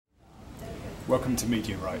Welcome to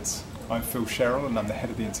MediaWrites. I'm Sherrell and I'm the head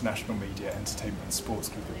of the International Media, Entertainment and Sports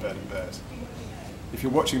Group at Bird & Bird. If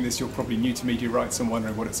you're watching this, you're probably new to MediaWrites and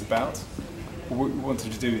wondering what it's about. What we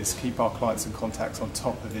wanted to do is keep our clients and contacts on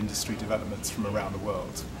top of industry developments from around the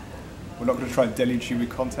world. We're not going to try and deluge you with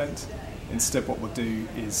content. Instead, what we'll do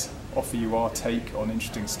is offer you our take on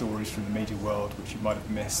interesting stories from the media world which you might have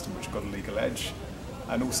missed and which got a legal edge,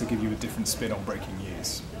 and also give you a different spin on breaking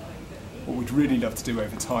news. What we'd really love to do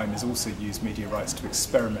over time is also use MediaWrites to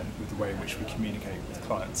experiment with the way in which we communicate with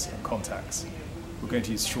clients and contacts. We're going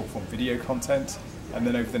to use short-form video content, and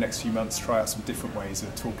then over the next few months try out some different ways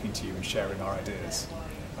of talking to you and sharing our ideas.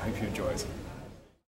 I hope you enjoy it.